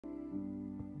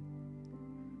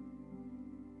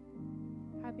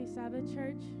Happy Sabbath,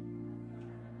 church.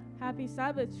 Happy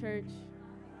Sabbath, church.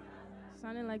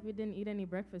 Sounding like we didn't eat any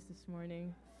breakfast this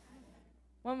morning.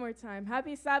 One more time.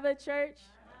 Happy Sabbath, church.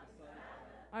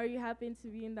 Are you happy to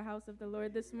be in the house of the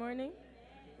Lord this morning?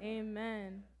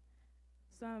 Amen.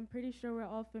 So I'm pretty sure we're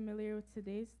all familiar with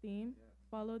today's theme,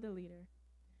 follow the leader.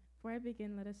 Before I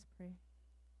begin, let us pray.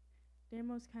 Dear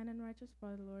most kind and righteous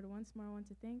Father, Lord, once more I want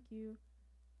to thank you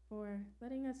for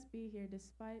letting us be here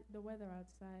despite the weather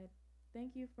outside.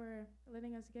 Thank you for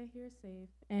letting us get here safe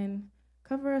and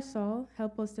cover us all.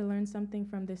 Help us to learn something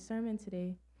from this sermon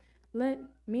today. Let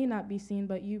me not be seen,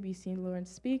 but you be seen, Lord.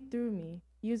 Speak through me.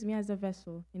 Use me as a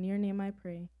vessel. In your name I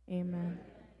pray. Amen.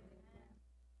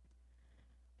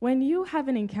 When you have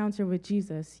an encounter with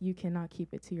Jesus, you cannot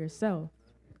keep it to yourself.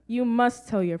 You must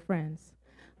tell your friends.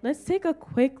 Let's take a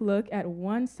quick look at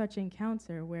one such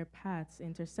encounter where paths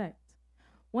intersect.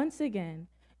 Once again,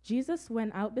 Jesus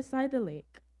went out beside the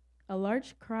lake. A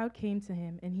large crowd came to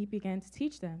him, and he began to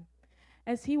teach them.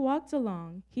 As he walked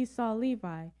along, he saw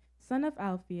Levi, son of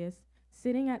Alphaeus,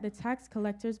 sitting at the tax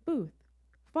collector's booth.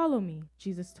 "Follow me,"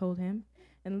 Jesus told him,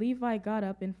 and Levi got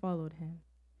up and followed him.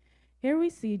 Here we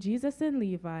see Jesus and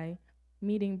Levi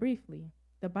meeting briefly.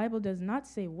 The Bible does not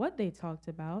say what they talked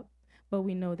about, but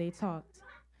we know they talked.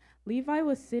 Levi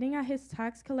was sitting at his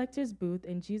tax collector's booth,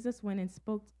 and Jesus went and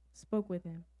spoke with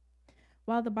him.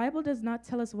 While the Bible does not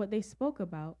tell us what they spoke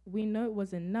about, we know it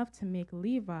was enough to make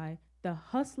Levi, the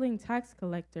hustling tax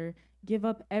collector, give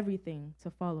up everything to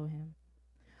follow him.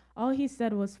 All he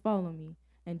said was, "Follow me,"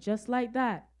 and just like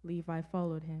that, Levi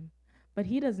followed him. But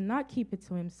he does not keep it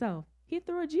to himself. He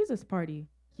threw a Jesus party.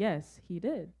 Yes, he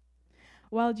did.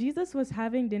 While Jesus was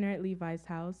having dinner at Levi's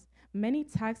house, many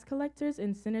tax collectors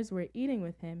and sinners were eating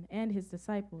with him and his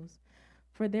disciples,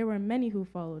 for there were many who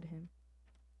followed him.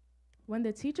 When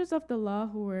the teachers of the law,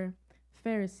 who were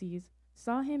Pharisees,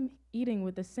 saw him eating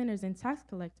with the sinners and tax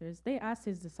collectors, they asked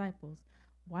his disciples,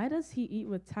 "Why does he eat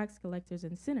with tax collectors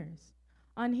and sinners?"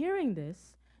 On hearing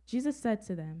this, Jesus said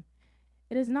to them,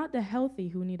 "It is not the healthy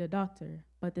who need a doctor,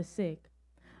 but the sick.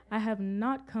 I have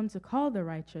not come to call the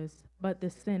righteous, but the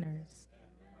sinners."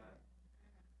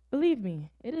 Believe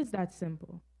me, it is that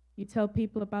simple. You tell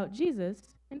people about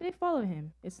Jesus, and they follow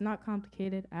him. It's not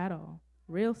complicated at all.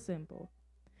 Real simple.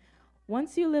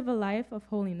 Once you live a life of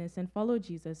holiness and follow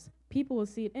Jesus, people will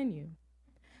see it in you.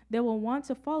 They will want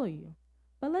to follow you.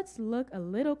 But let's look a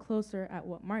little closer at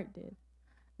what Mark did.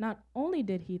 Not only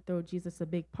did he throw Jesus a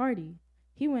big party,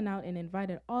 he went out and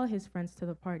invited all his friends to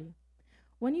the party.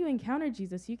 When you encounter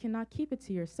Jesus, you cannot keep it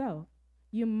to yourself.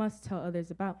 You must tell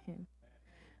others about him.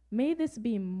 May this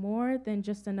be more than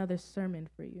just another sermon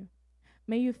for you.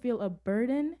 May you feel a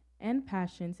burden and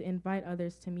passion to invite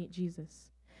others to meet Jesus.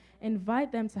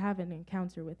 Invite them to have an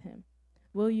encounter with him.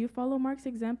 Will you follow Mark's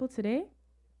example today?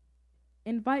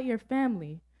 Invite your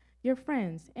family, your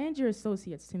friends, and your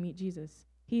associates to meet Jesus.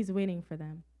 He's waiting for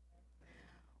them.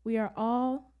 We are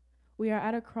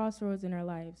at a crossroads in our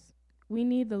lives. We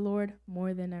need the Lord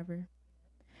more than ever.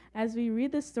 As we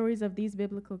read the stories of these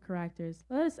biblical characters,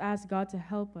 let us ask God to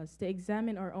help us to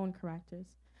examine our own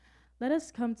characters. Let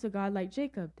us come to God like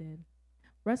Jacob did.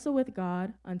 Wrestle with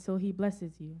God until he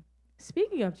blesses you.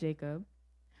 Speaking of Jacob,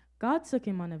 God took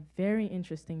him on a very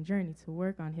interesting journey to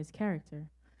work on his character,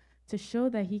 to show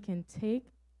that he can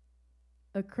take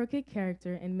a crooked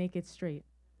character and make it straight.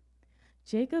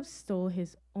 Jacob stole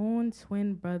his own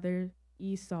twin brother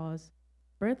Esau's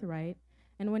birthright,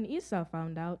 and when Esau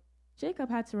found out,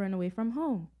 Jacob had to run away from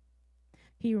home.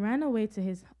 He ran away to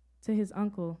his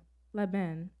uncle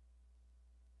Laban,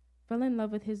 fell in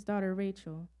love with his daughter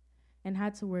Rachel, and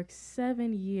had to work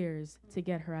 7 years to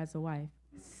get her as a wife.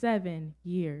 7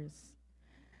 years.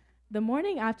 The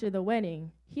morning after the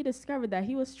wedding, he discovered that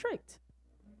he was tricked.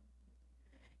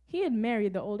 He had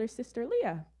married the older sister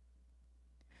Leah.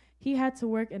 He had to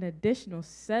work an additional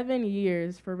 7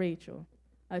 years for Rachel,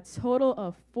 a total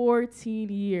of 14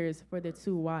 years for the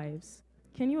two wives.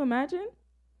 Can you imagine?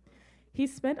 He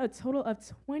spent a total of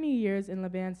 20 years in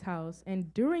Laban's house,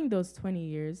 and during those 20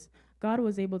 years, God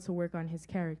was able to work on his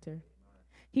character.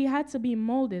 He had to be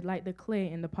molded like the clay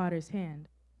in the potter's hand.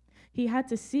 He had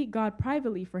to seek God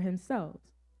privately for himself.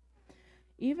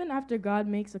 Even after God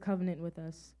makes a covenant with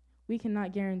us, we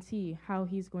cannot guarantee how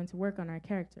he's going to work on our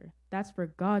character. That's for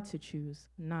God to choose,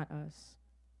 not us.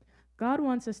 God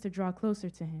wants us to draw closer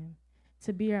to him,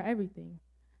 to be our everything.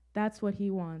 That's what he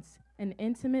wants, an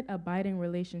intimate, abiding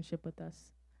relationship with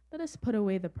us. Let us put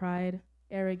away the pride,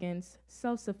 arrogance,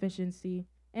 self-sufficiency,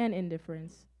 and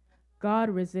indifference.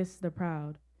 God resists the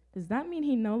proud. Does that mean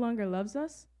he no longer loves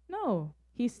us? No,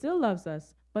 he still loves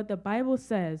us, but the Bible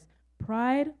says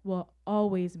pride will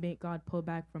always make God pull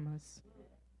back from us.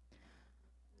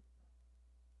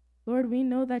 Lord, we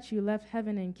know that you left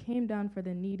heaven and came down for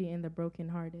the needy and the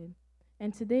brokenhearted.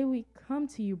 And today we come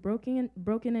to you broken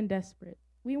and desperate.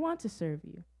 We want to serve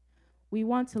you. We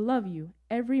want to love you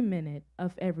every minute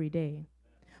of every day.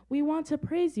 We want to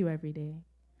praise you every day.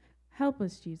 Help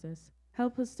us, Jesus.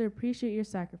 Help us to appreciate your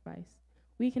sacrifice.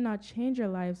 We cannot change our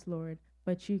lives, Lord,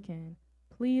 but you can.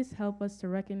 Please help us to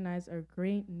recognize our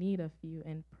great need of you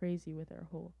and praise you with our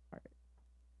whole heart.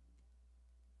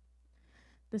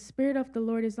 The Spirit of the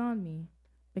Lord is on me,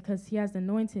 because he has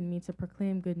anointed me to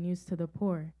proclaim good news to the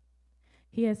poor.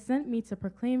 He has sent me to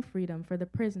proclaim freedom for the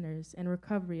prisoners and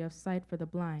recovery of sight for the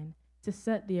blind, to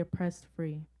set the oppressed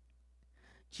free.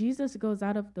 Jesus goes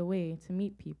out of the way to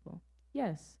meet people.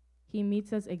 Yes, he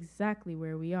meets us exactly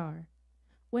where we are.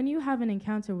 When you have an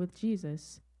encounter with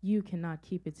Jesus, you cannot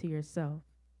keep it to yourself.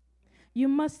 You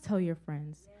must tell your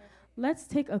friends. Let's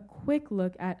take a quick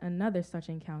look at another such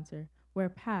encounter where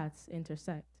paths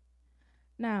intersect.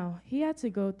 Now, he had to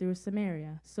go through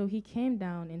Samaria, so he came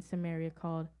down in Samaria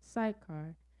called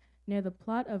Sychar, near the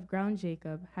plot of ground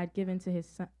Jacob had given to his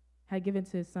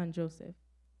son Joseph.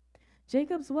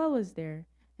 Jacob's well was there,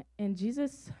 and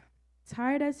Jesus,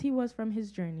 tired as he was from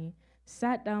his journey,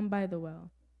 sat down by the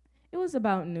well. It was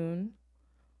about noon.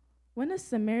 When a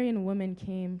Samaritan woman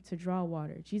came to draw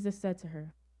water, Jesus said to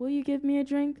her, "Will you give me a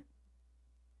drink?"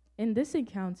 In this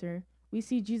encounter, we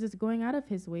see Jesus going out of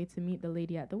his way to meet the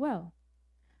lady at the well.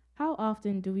 How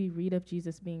often do we read of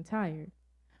Jesus being tired?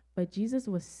 But Jesus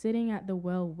was sitting at the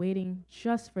well waiting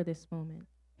just for this moment.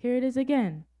 Here it is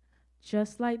again.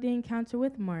 Just like the encounter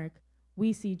with Mark,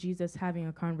 we see Jesus having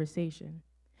a conversation.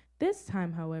 This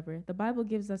time, however, the Bible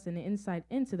gives us an insight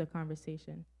into the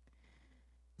conversation.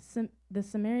 The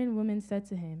Samaritan woman said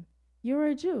to him, "You're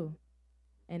a Jew,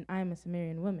 and I'm a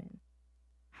Samaritan woman.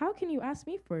 How can you ask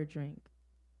me for a drink?"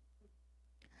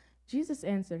 Jesus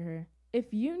answered her,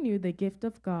 "If you knew the gift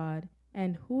of God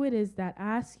and who it is that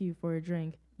asks you for a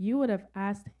drink, you would have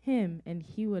asked him, and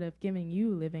he would have given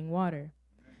you living water."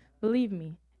 Believe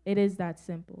me, it is that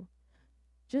simple.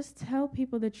 Just tell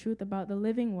people the truth about the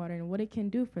living water and what it can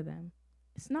do for them.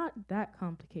 It's not that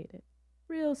complicated.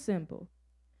 Real simple.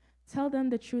 Tell them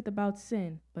the truth about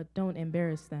sin, but don't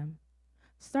embarrass them.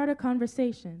 Start a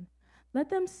conversation. Let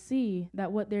them see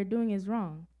that what they're doing is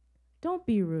wrong. Don't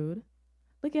be rude.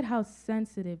 Look at how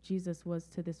sensitive Jesus was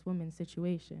to this woman's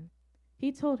situation.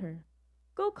 He told her,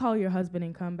 "Go call your husband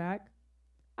and come back."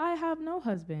 "I have no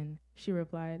husband," she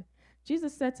replied.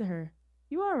 Jesus said to her,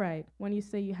 "You are right when you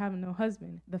say you have no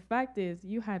husband. The fact is,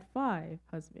 you had 5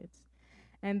 husbands,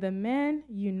 and the man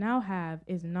you now have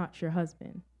is not your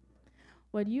husband.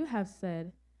 What you have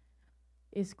said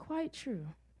is quite true."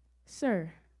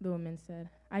 "Sir," the woman said,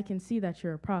 "I can see that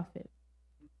you're a prophet."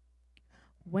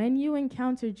 When you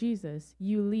encounter Jesus,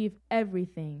 you leave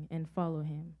everything and follow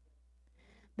him.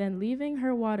 Then, leaving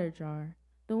her water jar,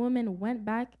 the woman went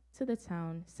back to the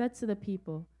town, said to the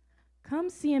people, "Come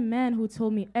see a man who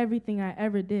told me everything I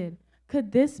ever did.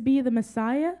 Could this be the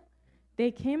Messiah?"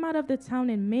 They came out of the town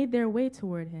and made their way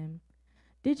toward him.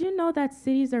 Did you know that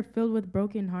cities are filled with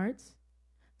broken hearts?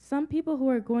 Some people who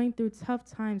are going through tough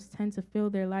times tend to fill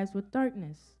their lives with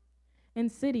darkness. In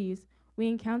cities, we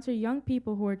encounter young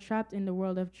people who are trapped in the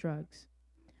world of drugs,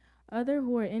 others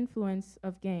who are influenced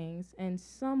of gangs, and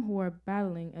some who are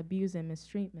battling abuse and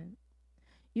mistreatment.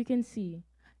 You can see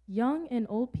young and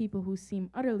old people who seem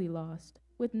utterly lost,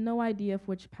 with no idea of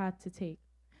which path to take.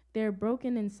 They are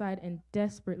broken inside and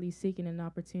desperately seeking an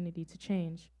opportunity to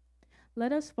change.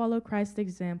 Let us follow Christ's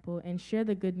example and share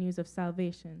the good news of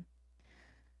salvation.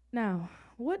 Now,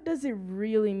 what does it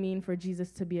really mean for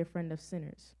Jesus to be a friend of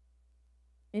sinners?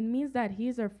 It means that he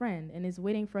is our friend and is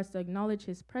waiting for us to acknowledge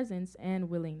his presence and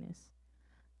willingness.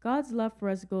 God's love for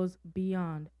us goes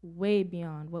beyond, way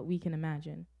beyond what we can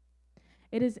imagine.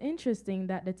 It is interesting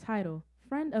that the title,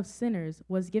 Friend of Sinners,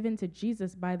 was given to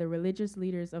Jesus by the religious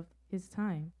leaders of his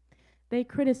time. They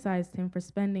criticized him for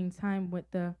spending time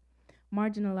with the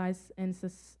marginalized and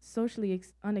socially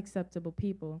unacceptable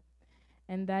people,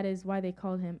 and that is why they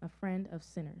called him a friend of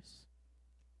sinners.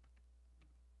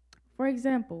 For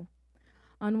example,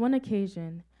 on one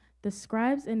occasion, the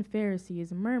scribes and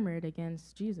Pharisees murmured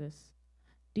against Jesus.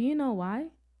 Do you know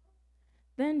why?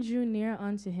 Then drew near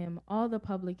unto him all the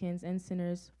publicans and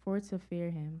sinners for to fear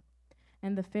him.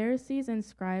 And the Pharisees and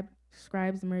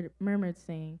scribes murmured,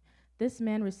 saying, This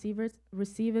man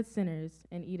receiveth sinners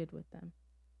and eateth with them.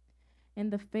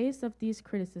 In the face of these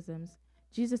criticisms,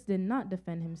 Jesus did not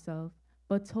defend himself,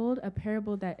 but told a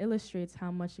parable that illustrates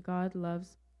how much God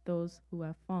loves those who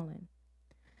have fallen.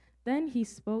 Then he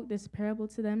spoke this parable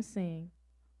to them, saying,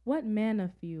 What man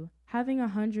of you, having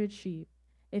 100 sheep,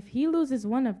 if he loses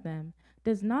one of them,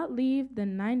 does not leave the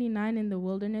 99 in the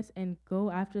wilderness and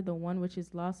go after the one which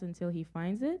is lost until he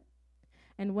finds it?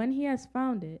 And when he has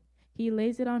found it, he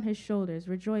lays it on his shoulders,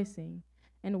 rejoicing.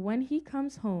 And when he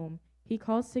comes home, he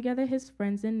calls together his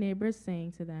friends and neighbors,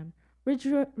 saying to them,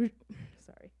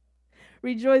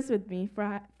 Rejoice with me,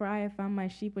 for I have found my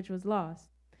sheep which was lost.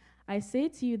 I say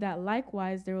to you that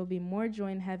likewise there will be more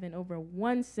joy in heaven over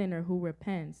one sinner who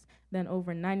repents than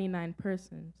over 99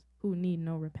 persons who need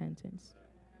no repentance.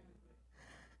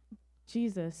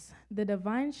 Jesus, the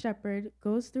divine shepherd,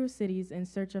 goes through cities in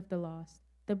search of the lost,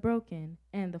 the broken,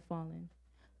 and the fallen,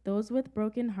 those with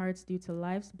broken hearts due to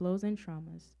life's blows and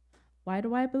traumas. Why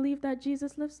do I believe that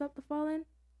Jesus lifts up the fallen?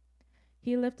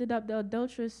 He lifted up the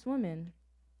adulterous woman.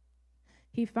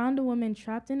 He found a woman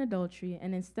trapped in adultery,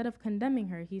 and instead of condemning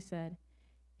her, he said,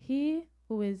 "He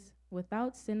who is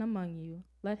without sin among you,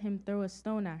 let him throw a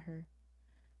stone at her."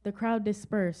 The crowd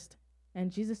dispersed,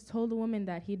 and Jesus told the woman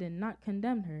that he did not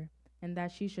condemn her, and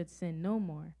that she should sin no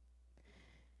more.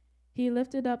 He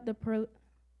lifted up the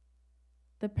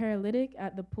paralytic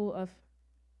at the pool of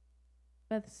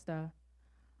Bethesda.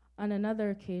 On another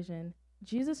occasion,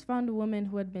 Jesus found a woman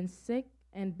who had been sick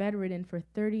and bedridden for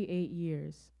 38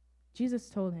 years. Jesus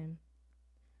told him,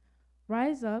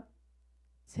 "Rise up,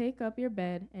 take up your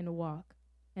bed, and walk."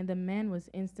 And the man was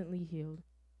instantly healed.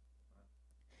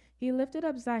 He lifted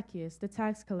up Zacchaeus, the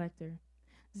tax collector.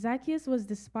 Zacchaeus was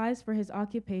despised for his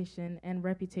occupation and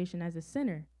reputation as a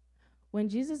sinner. When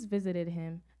Jesus visited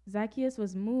him, Zacchaeus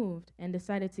was moved and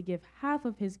decided to give half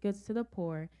of his goods to the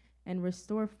poor and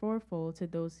restore fourfold to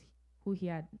those who he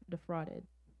had defrauded.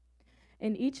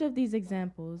 In each of these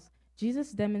examples,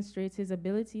 Jesus demonstrates his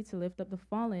ability to lift up the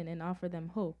fallen and offer them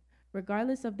hope,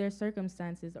 regardless of their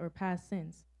circumstances or past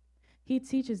sins. He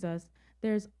teaches us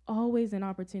there is always an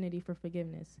opportunity for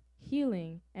forgiveness,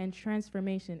 healing, and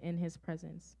transformation in his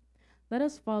presence. Let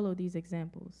us follow these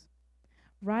examples.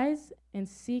 Rise and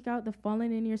seek out the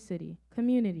fallen in your city,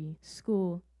 community,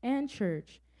 school, and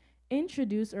church.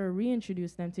 Introduce or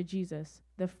reintroduce them to Jesus,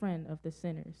 the friend of the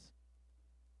sinners.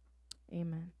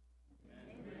 Amen.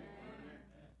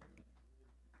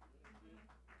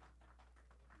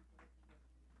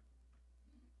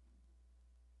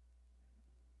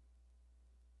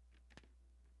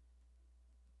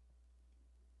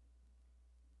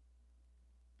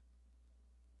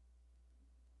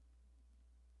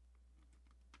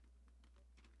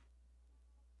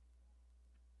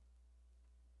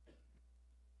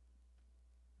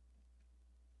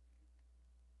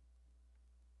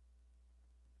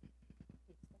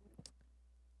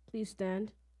 Please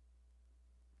stand.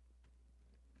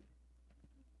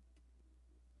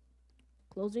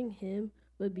 Closing hymn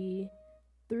would be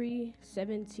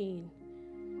 317.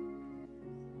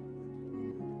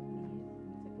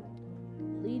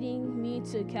 Leading me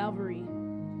to Calvary.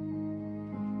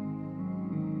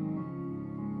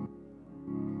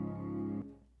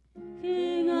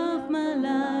 King of my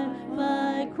life,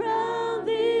 I crown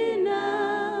thee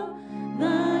now.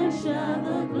 Thine shall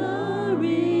the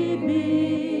glory be.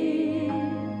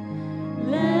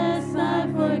 Lest I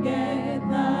forget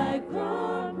thy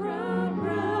crown,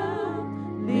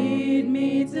 lead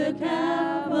me to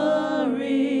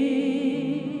Calvary.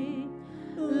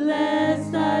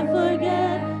 Lest I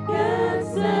forget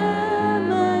Gethsemane,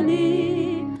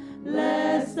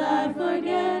 lest I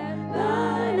forget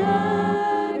thine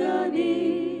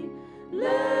agony,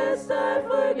 lest I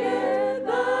forget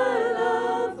thy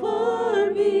love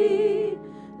for me,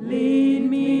 lead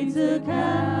me to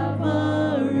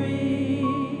Calvary.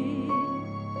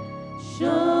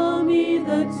 Show me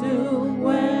the tomb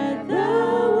where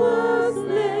thou wast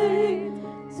laid,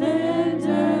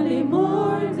 tenderly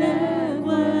mourned and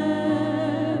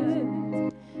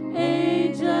wept.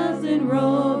 Angels in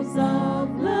robes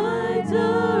of light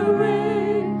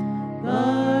array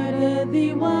guarded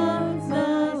thee whilst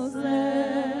thou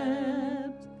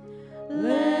slept.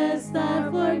 Lest I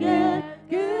forget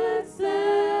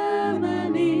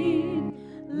Gethsemane,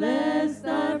 lest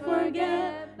I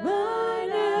forget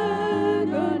thine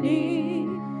agony,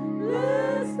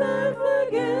 lest I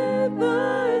forget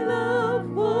thy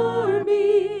love for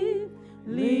me,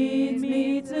 lead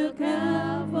me to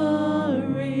Calvary.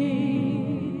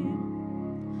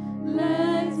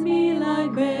 Let me lie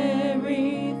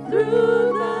buried through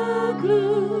the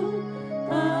gloom,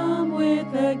 come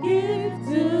with a gift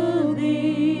to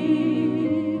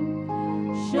thee.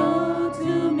 Show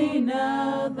to me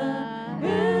now the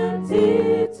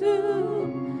empty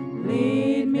tomb,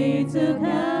 lead me to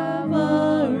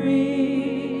Calvary.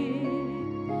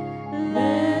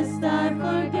 Lest I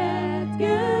forget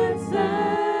Gethsemane,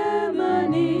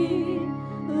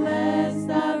 lest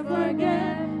I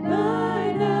forget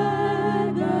thine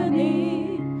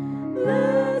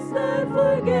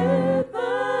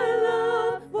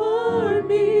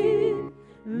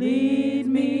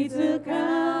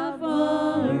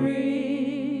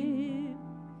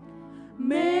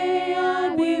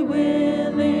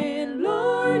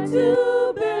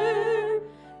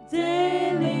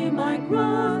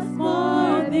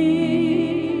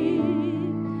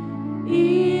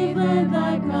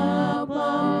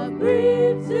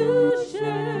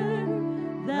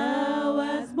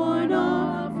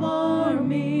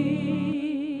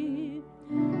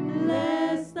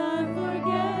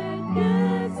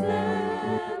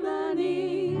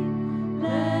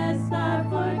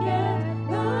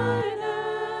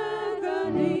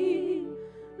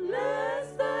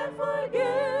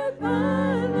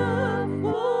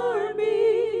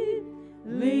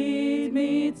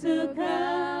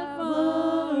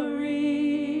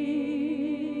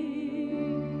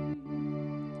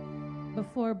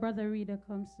Before Brother Reader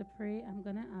comes to pray, I'm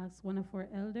going to ask one of our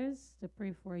elders to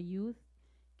pray for youth.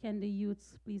 Can the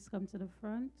youths please come to the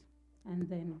front? And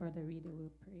then Brother Reader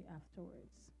will pray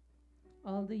afterwards.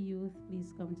 All the youth,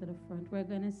 please come to the front. We're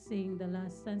going to sing the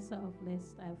last stanza of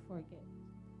Lest I Forget.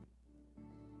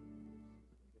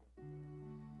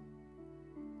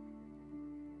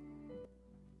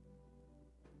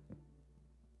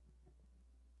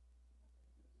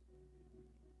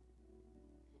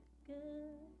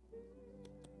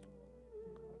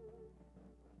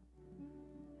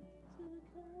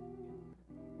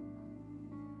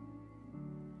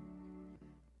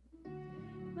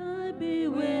 Be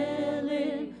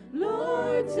willing,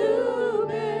 Lord, to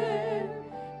bear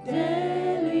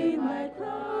daily my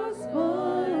cross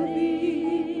for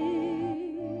thee,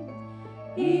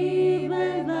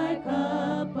 even thy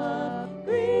cup of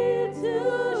grief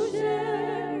to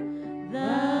share.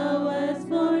 Thou hast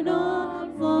borne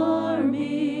all for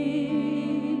me,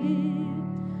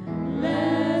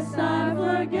 lest I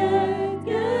forget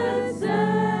Gethsemane,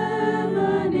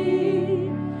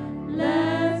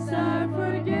 lest I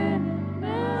forget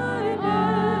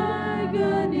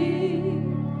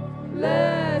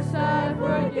lest I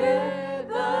forget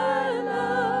thy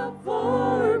love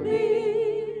for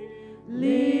me.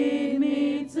 Lead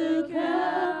me to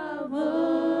Calvary.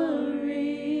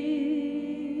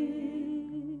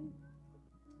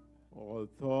 All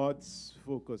thoughts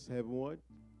focus heavenward.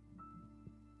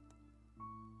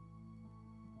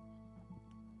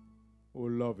 O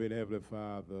loving Heavenly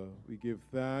Father, we give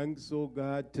thanks, O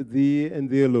God, to Thee and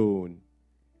Thee alone.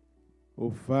 O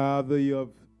Father, You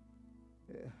have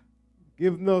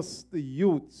given us the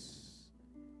youths,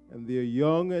 and they're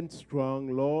young and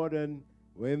strong, Lord, and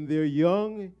when they're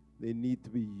young, they need to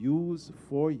be used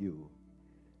for You.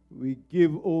 We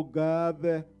give, O God,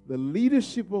 the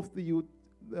leadership of the youth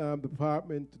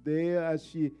department today as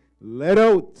she led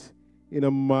out in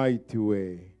a mighty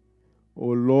way. O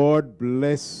Lord,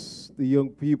 bless the young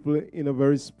people in a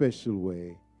very special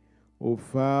way. O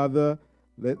Father,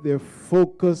 let their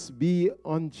focus be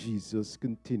on Jesus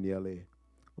continually.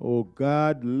 O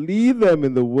God, lead them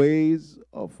in the ways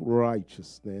of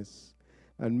righteousness.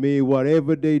 And may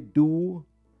whatever they do,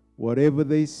 whatever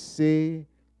they say,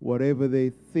 whatever they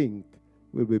think,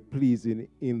 will be pleasing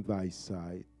in Thy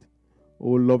sight. O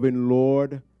loving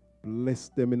Lord, bless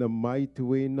them in a mighty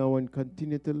way now and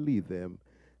continue to lead them.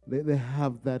 Let them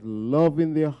have that love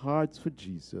in their hearts for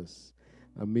Jesus.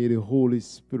 And may the Holy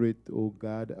Spirit, O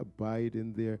God, abide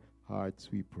in their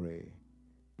hearts, we pray.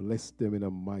 Bless them in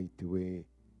a mighty way.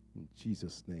 In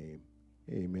Jesus' name,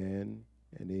 amen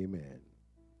and amen.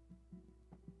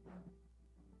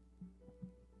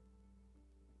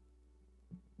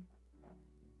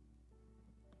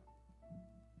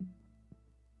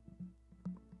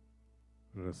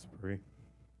 Let us pray.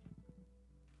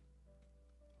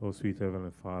 Oh, sweet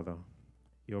Heavenly Father,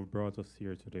 You have brought us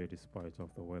here today despite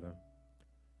of the weather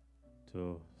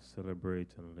to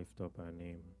celebrate and lift up Thy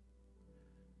name.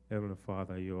 Heavenly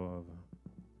Father, You have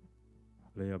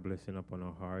laid a blessing upon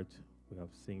our heart. We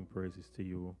have sing praises to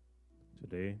You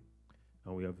today,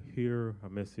 and we have heard a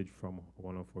message from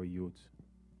one of our youth.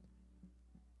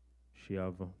 She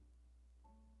have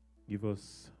give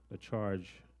us the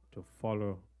charge to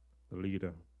follow the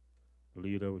leader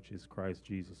which is Christ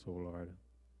Jesus, O Lord.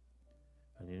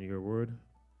 And in Your word,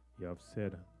 You have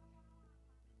said,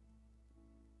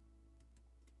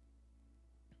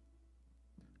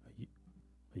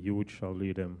 a youth shall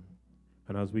lead them.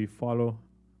 And as we follow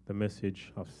the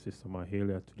message of Sister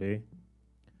Mahalia today,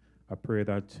 I pray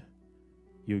that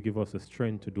You give us the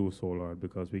strength to do so, Lord,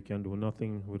 because we can do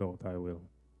nothing without Thy will.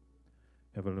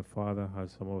 Heavenly Father,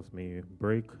 as some of us may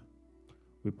break,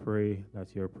 we pray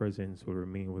that Your presence will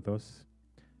remain with us,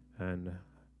 and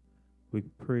we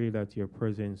pray that Your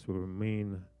presence will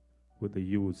remain with the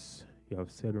youths. You have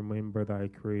said, remember Thy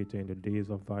Creator in the days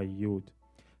of Thy youth.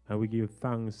 And we give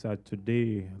thanks that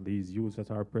today these youths that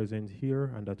are present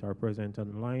here and that are present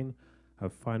online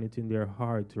have found it in their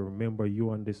heart to remember You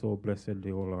on this oh blessed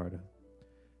day, O Lord.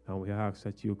 And we ask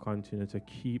that You continue to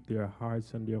keep their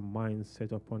hearts and their minds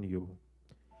set upon You.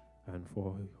 And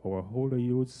for our holy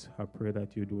youths, I pray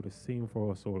that You do the same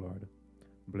for us, O Lord.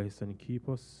 Bless and keep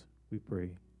us, we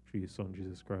pray. Through Your Son,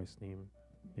 Jesus Christ's name.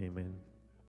 Amen.